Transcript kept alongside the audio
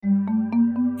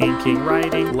inking,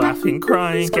 writing, laughing,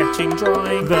 crying, sketching,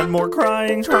 drawing, then more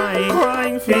crying,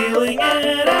 trying, feeling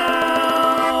it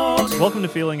out. Welcome to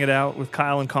Feeling It Out with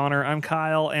Kyle and Connor. I'm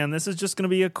Kyle, and this is just going to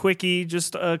be a quickie,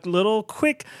 just a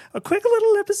quick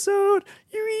little episode.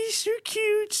 You're so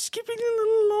cute, skipping a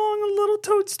little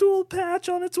toadstool patch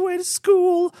on its way to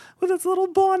school with its little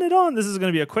bonnet on. This is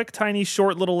going to be a quick, tiny,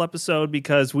 short little episode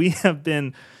because we have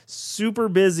been super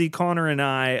busy, Connor and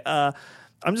I.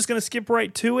 I'm just going to skip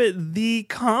right to it. The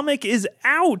comic is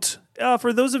out.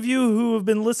 For those of you who have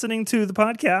been listening to the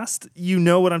podcast, you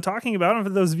know what I'm talking about. And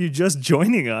for those of you just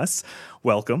joining us,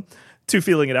 welcome to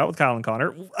Feeling It Out with Kyle and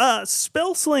Connor.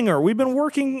 Spellslinger, we've been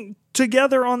working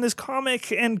together on this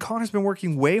comic, and Connor's been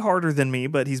working way harder than me,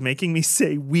 but he's making me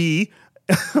say we.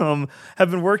 Have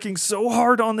been working so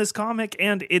hard on this comic,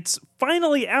 and it's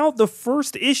finally out. The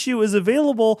first issue is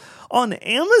available on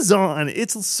Amazon.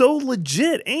 It's so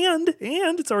legit, and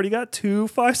it's already got 2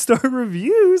 5-star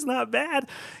reviews. Not bad.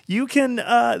 You can,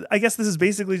 I guess this is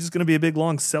basically just going to be a big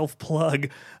long self-plug.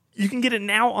 You can get it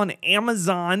now on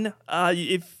Amazon.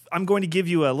 If I'm going to give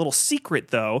you a little secret,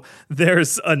 though,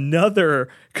 there's another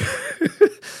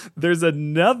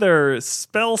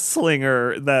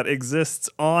Spellslinger that exists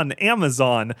on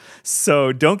Amazon.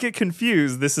 So don't get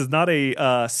confused. This is not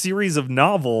a series of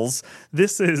novels.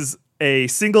 This is a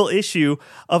single issue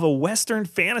of a Western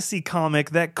fantasy comic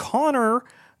that Connor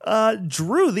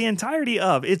drew the entirety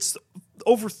of. It's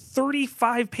over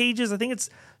 35 pages. I think it's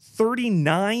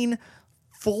 39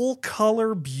 full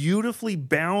color, beautifully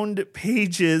bound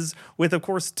pages with, of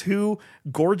course, 2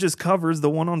 gorgeous covers,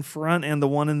 the one on front and the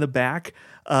one in the back.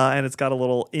 And it's got a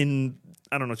little I don't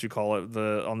know what you call it,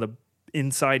 on the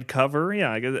inside cover.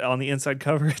 Yeah, I guess on the inside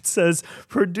cover, it says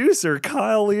producer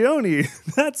Kyle Leone.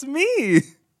 That's me,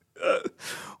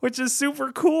 which is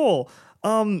super cool.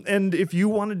 And if you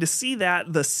wanted to see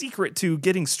that, the secret to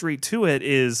getting straight to it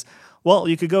is, well,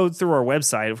 you could go through our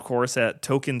website, of course, at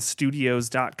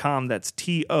tokenstudios.com. That's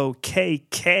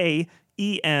TOKKEN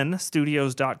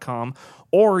studios.com.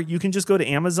 Or you can just go to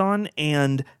Amazon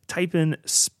and type in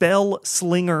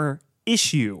Spellslinger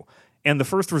issue. And the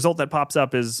first result that pops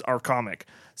up is our comic.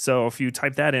 So if you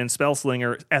type that in,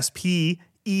 Spellslinger, SPELL,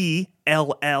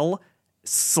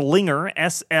 Slinger,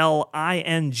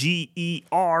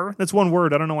 SLINGER. That's one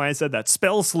word. I don't know why I said that.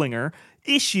 Spellslinger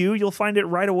issue. You'll find it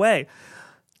right away.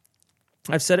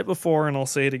 I've said it before and I'll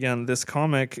say it again. This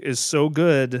comic is so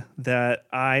good that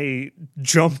I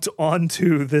jumped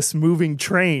onto this moving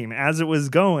train as it was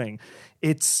going.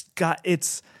 I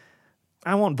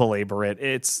won't belabor it.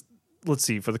 Let's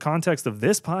see, for the context of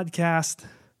this podcast,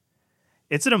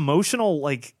 it's an emotional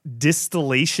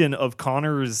distillation of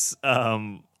Connor's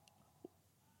of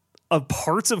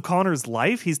parts of Connor's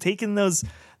life. He's taken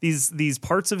these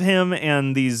parts of him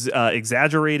and these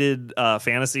exaggerated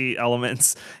fantasy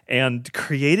elements and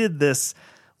created this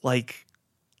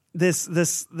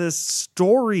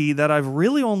story that I've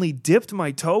really only dipped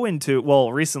my toe into.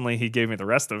 Well, recently he gave me the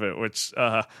rest of it, which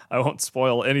I won't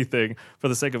spoil anything for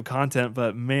the sake of content,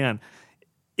 but man,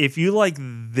 if you like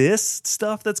this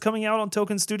stuff that's coming out on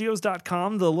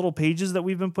tokenstudios.com, the little pages that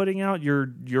we've been putting out,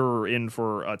 you're in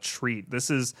for a treat. This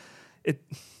is it.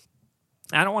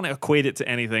 I don't want to equate it to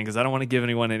anything because I don't want to give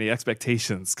anyone any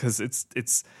expectations because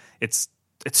it's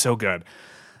so good.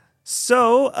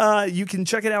 So you can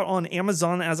check it out on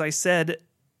Amazon, as I said,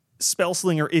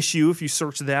 Spellslinger issue if you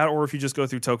search that, or if you just go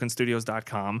through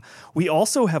tokenstudios.com. We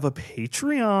also have a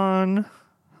Patreon.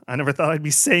 I never thought I'd be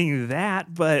saying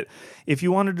that, but if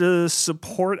you wanted to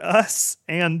support us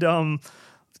and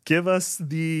give us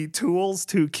the tools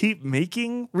to keep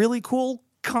making really cool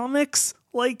comics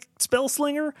like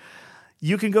Spellslinger,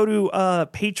 you can go to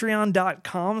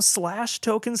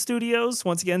patreon.com/tokenstudios.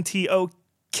 Once again, TOKKEN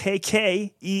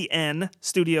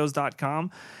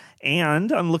studios.com.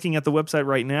 And I'm looking at the website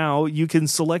right now. You can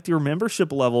select your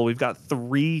membership level. We've got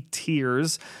 3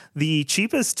 tiers. The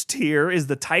cheapest tier is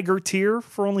the Tiger tier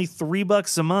for only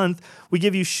 $3 a month. We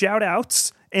give you shout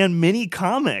outs and mini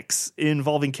comics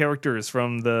involving characters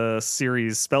from the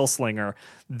series Spellslinger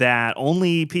that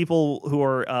only people who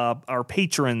are our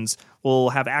patrons will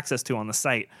have access to on the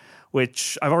site,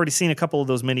 which I've already seen a couple of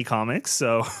those mini comics,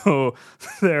 so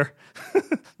they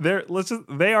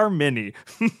are mini.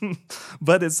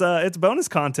 But it's bonus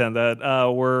content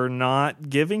that we're not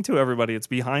giving to everybody. It's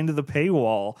behind the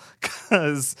paywall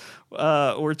because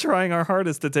we're trying our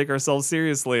hardest to take ourselves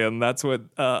seriously, and that's what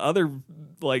other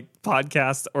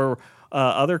podcasts or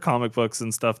other comic books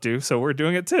and stuff do, so we're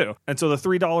doing it too. And so the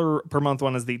 $3 per month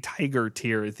one is the Tiger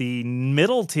tier. The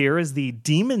middle tier is the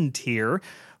Demon tier.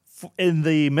 In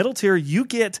the middle tier, you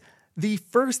get the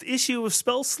first issue of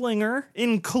Spellslinger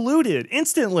included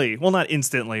instantly. Well, not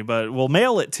instantly, but we'll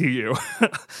mail it to you.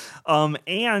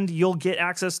 And you'll get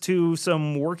access to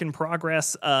some work in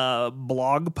progress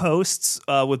blog posts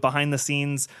with behind the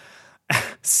scenes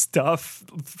stuff,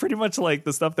 pretty much like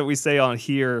the stuff that we say on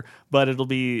here, but it'll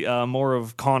be more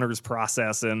of Connor's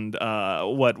process and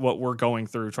what we're going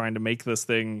through trying to make this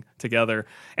thing together.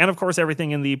 And of course,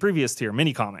 everything in the previous tier,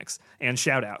 mini comics and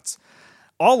shout outs.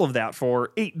 All of that for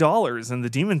 $8 in the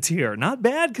Demon tier. Not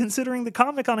bad considering the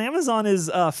comic on Amazon is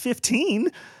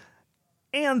 $15.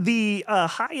 And the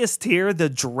highest tier, the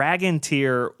Dragon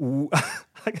tier,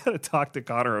 I gotta talk to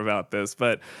Connor about this,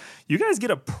 but you guys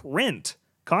get a print.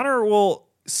 Connor will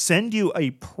send you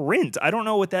a print. I don't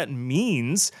know what that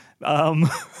means. I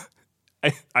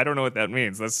don't know what that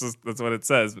means. That's what it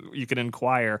says. You can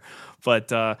inquire.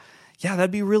 But yeah,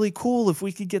 that'd be really cool if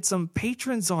we could get some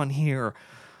patrons on here.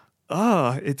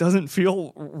 It doesn't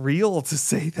feel real to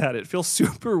say that. It feels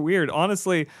super weird.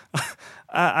 Honestly,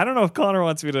 I don't know if Connor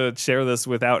wants me to share this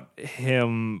without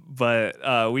him,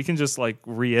 but we can just like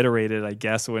reiterate it, I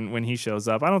guess, when he shows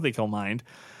up. I don't think he'll mind.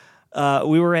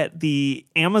 We were at the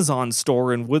Amazon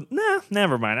store and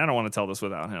never mind. I don't want to tell this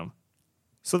without him.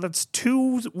 So that's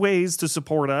 2 ways to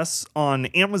support us on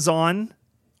Amazon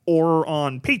or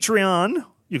on Patreon.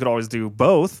 You could always do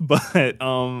both, but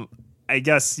I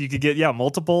guess you could get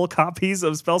multiple copies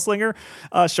of Spellslinger.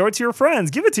 Show it to your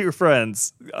friends. Give it to your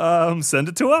friends. Send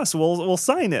it to us. We'll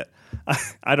sign it.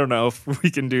 I don't know if we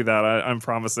can do that. I'm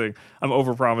promising. I'm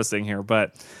over promising here,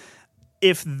 but.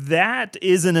 If that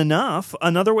isn't enough,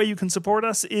 another way you can support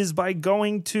us is by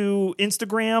going to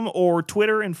Instagram or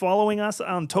Twitter and following us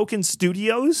on Token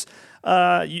Studios.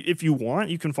 If you want,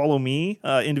 you can follow me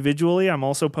individually. I'm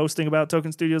also posting about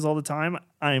Token Studios all the time.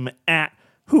 I'm at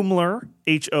Hoomler,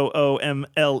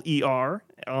 HOOMLER,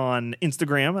 on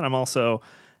Instagram, and I'm also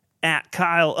at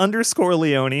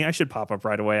Kyle_Leone. I should pop up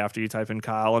right away after you type in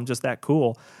Kyle. I'm just that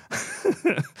cool.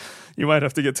 You might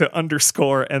have to get to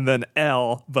underscore and then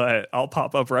L, but I'll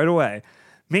pop up right away.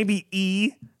 Maybe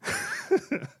E.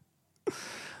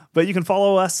 But you can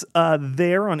follow us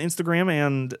there on Instagram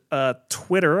and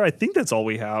Twitter. I think that's all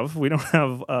we have. We don't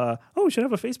have... we should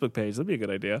have a Facebook page. That'd be a good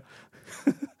idea.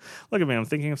 Look at me. I'm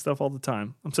thinking of stuff all the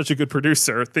time. I'm such a good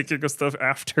producer, thinking of stuff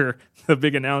after the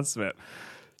big announcement.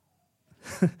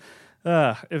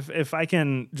 If I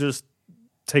can just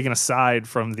take an aside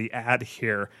from the ad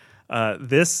here,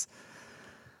 this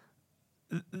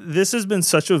has been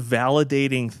such a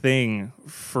validating thing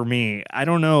for me. I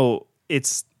don't know.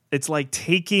 It's like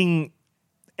taking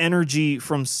energy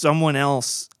from someone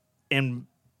else and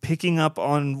picking up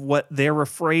on what they're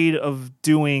afraid of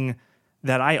doing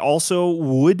that I also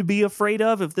would be afraid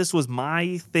of if this was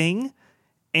my thing.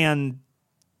 And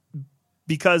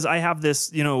because I have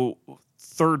this,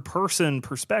 third person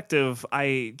perspective,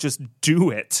 I just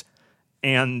do it.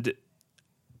 And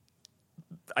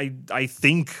I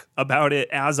think about it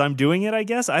as I'm doing it, I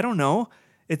guess. I don't know.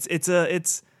 It's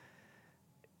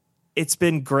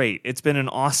been great. It's been an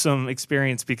awesome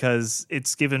experience because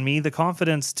it's given me the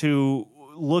confidence to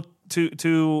look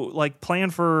to like plan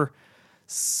for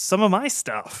some of my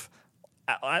stuff.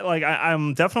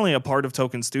 I'm definitely a part of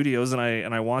Token Studios, and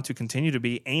I want to continue to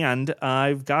be. And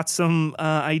I've got some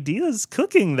ideas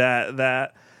cooking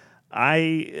that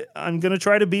I'm going to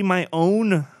try to be my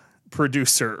own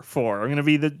producer for. I'm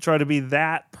going to try to be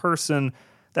that person,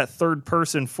 that third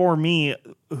person for me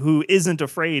who isn't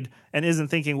afraid and isn't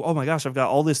thinking, oh my gosh, I've got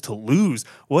all this to lose.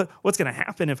 What's going to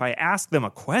happen if I ask them a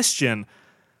question?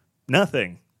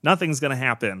 Nothing's going to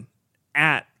happen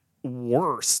at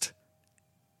worst.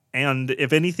 And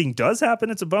if anything does happen,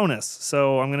 it's a bonus.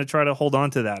 So I'm going to try to hold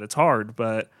on to that. It's hard,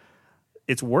 but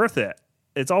it's worth it.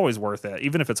 It's always worth it,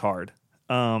 even if it's hard.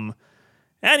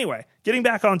 Anyway, getting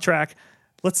back on track.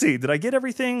 Let's see. Did I get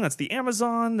everything? That's the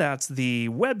Amazon. That's the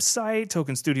website,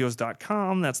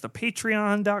 tokenstudios.com. That's the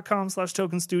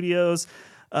patreon.com/tokenstudios.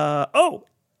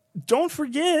 Don't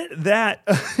forget that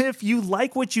if you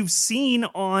like what you've seen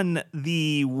on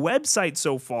the website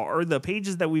so far, the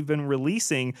pages that we've been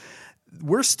releasing,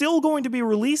 we're still going to be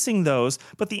releasing those,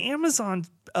 but the Amazon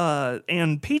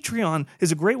and Patreon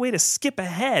is a great way to skip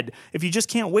ahead if you just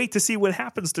can't wait to see what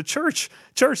happens to Church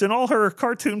and all her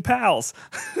cartoon pals.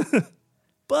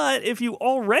 But if you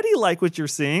already like what you're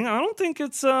seeing, I don't think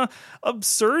it's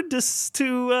absurd to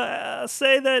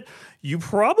say that you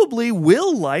probably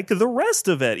will like the rest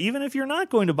of it, even if you're not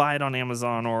going to buy it on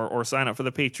Amazon or sign up for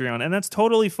the Patreon. And that's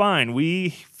totally fine.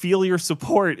 We feel your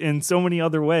support in so many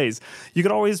other ways. You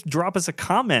can always drop us a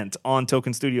comment on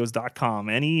tokenstudios.com,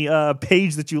 any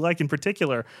page that you like in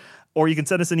particular. or you can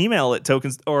send us an email at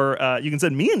tokens, or you can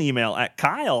send me an email at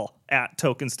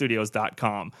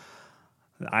kyle@tokenstudios.com.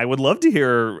 I would love to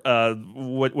hear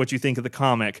what you think of the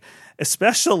comic,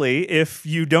 especially if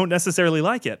you don't necessarily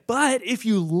like it. But if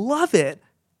you love it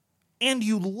and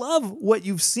you love what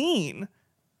you've seen,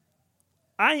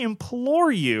 I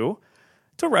implore you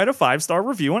to write a 5-star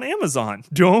review on Amazon.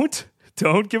 Don't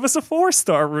give us a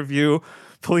 4-star review,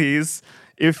 please.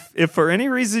 If for any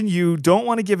reason you don't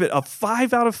want to give it a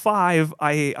 5 out of 5,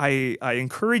 I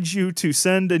encourage you to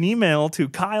send an email to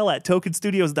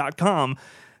kyle@tokenstudios.com.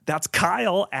 That's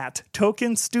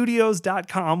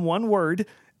kyle@tokenstudios.com, one word,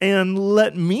 and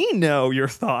let me know your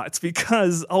thoughts,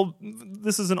 because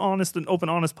this is an honest and open,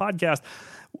 honest podcast.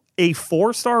 A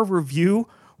 4-star review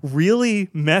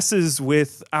really messes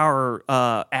with our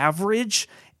average,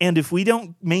 and if we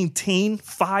don't maintain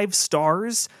 5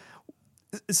 stars,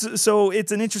 so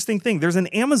it's an interesting thing. There's an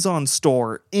Amazon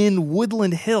store in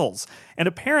Woodland Hills, and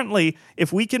apparently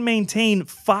if we can maintain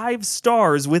 5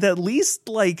 stars with at least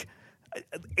like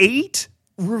 8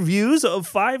 reviews of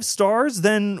 5 stars,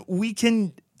 then we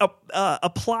can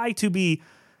apply to be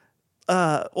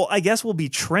I guess we'll be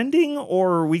trending,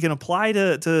 or we can apply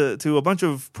to a bunch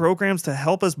of programs to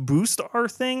help us boost our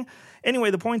thing.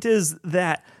 Anyway, the point is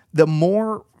that the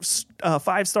more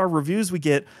 5-star reviews we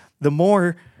get, the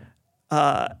more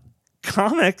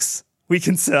comics we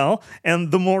can sell,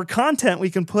 and the more content we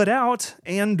can put out,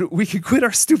 and we can quit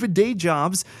our stupid day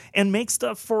jobs and make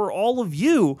stuff for all of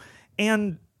you.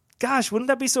 And gosh, wouldn't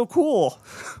that be so cool?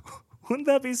 Wouldn't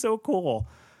that be so cool?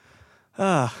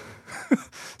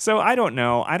 So I don't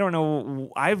know. I don't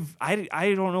know. I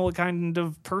don't know what kind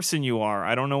of person you are.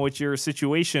 I don't know what your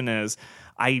situation is.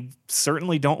 I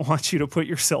certainly don't want you to put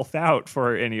yourself out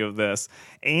for any of this.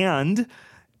 And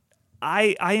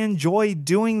I enjoy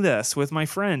doing this with my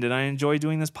friend, and I enjoy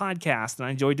doing this podcast, and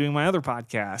I enjoy doing my other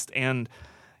podcast. And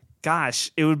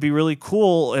gosh, it would be really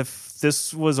cool if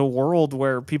this was a world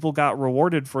where people got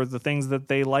rewarded for the things that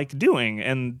they like doing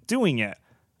and doing it.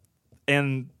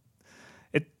 And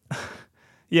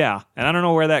yeah, and I don't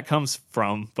know where that comes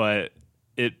from, but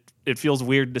it feels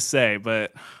weird to say,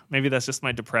 but maybe that's just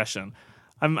my depression.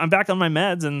 I'm back on my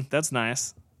meds, and that's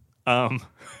nice.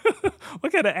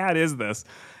 What kind of ad is this?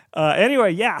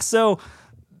 Anyway, yeah, so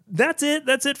that's it.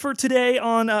 That's it for today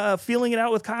on Feeling It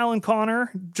Out with Kyle and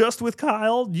Connor, just with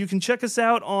Kyle. You can check us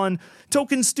out on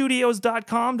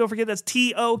tokenstudios.com. Don't forget, that's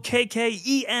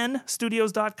TOKKEN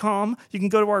studios.com. You can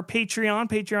go to our Patreon,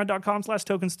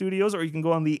 patreon.com/tokenstudios, or you can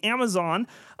go on the Amazon.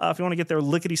 If you want to get their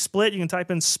lickety split, you can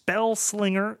type in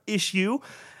Spellslinger issue.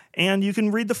 And you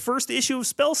can read the first issue of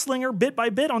Spellslinger bit by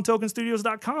bit on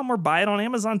tokenstudios.com, or buy it on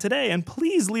Amazon today. And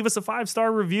please leave us a 5-star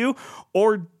review,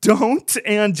 or don't,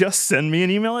 and just send me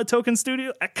an email at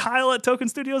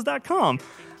kyle@tokenstudios.com.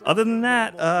 Other than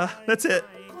that, that's it.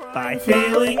 Bye.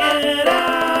 Feeling it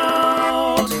out.